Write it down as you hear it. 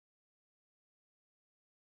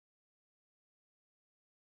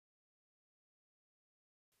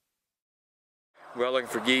We're out looking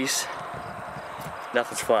for geese.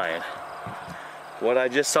 Nothing's flying. What I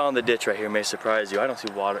just saw in the ditch right here may surprise you. I don't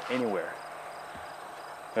see water anywhere.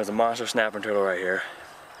 There's a monster snapping turtle right here.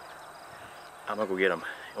 I'm gonna go get him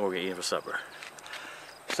and we're gonna eat him for supper.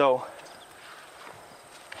 So,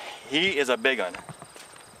 he is a big one.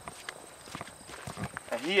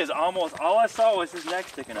 And he is almost, all I saw was his neck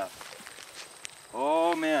sticking up.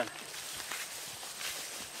 Oh man.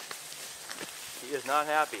 He is not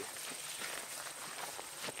happy.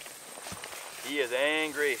 He is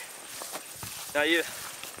angry. Now you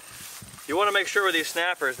want to make sure with these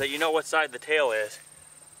snappers that you know what side the tail is.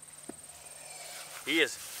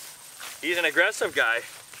 He's an aggressive guy.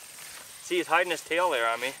 See, he's hiding his tail there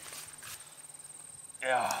on me.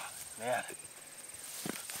 Yeah, man.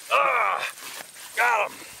 Ah, got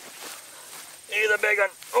him. He's a big one.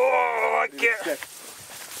 Oh, I can't.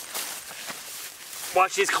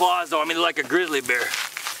 Watch these claws though. I mean, they're like a grizzly bear.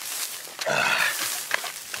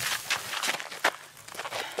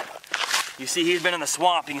 You see, he's been in the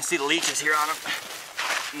swamp. You can see the leeches here on him.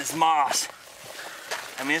 And this moss.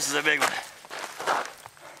 I mean, this is a big one.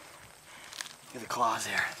 Look at the claws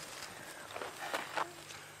there.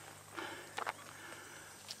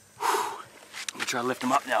 Let me try to lift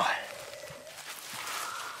him up now.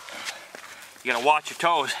 You gotta watch your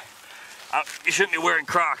toes. You shouldn't be wearing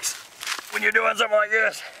Crocs when you're doing something like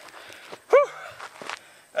this. Whew.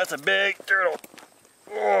 That's a big turtle.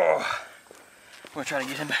 Oh. I'm gonna try to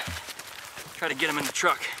get him. Try to get him in the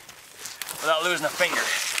truck without losing a finger.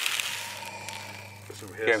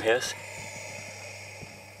 Hear him hiss?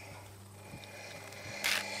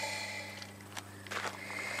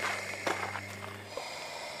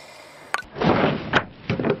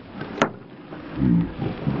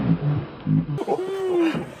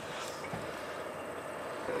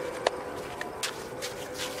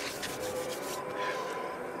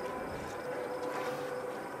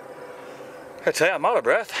 I tell you, I'm out of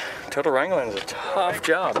breath. Turtle wrangling is a tough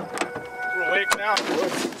job. We're awake now.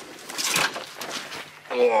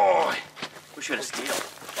 Oh, we should have scaled.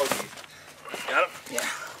 Oh, geez. Got him? Yeah.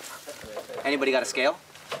 Anybody got a scale?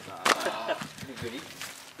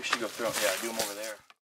 We should go through them. Yeah, do them over there.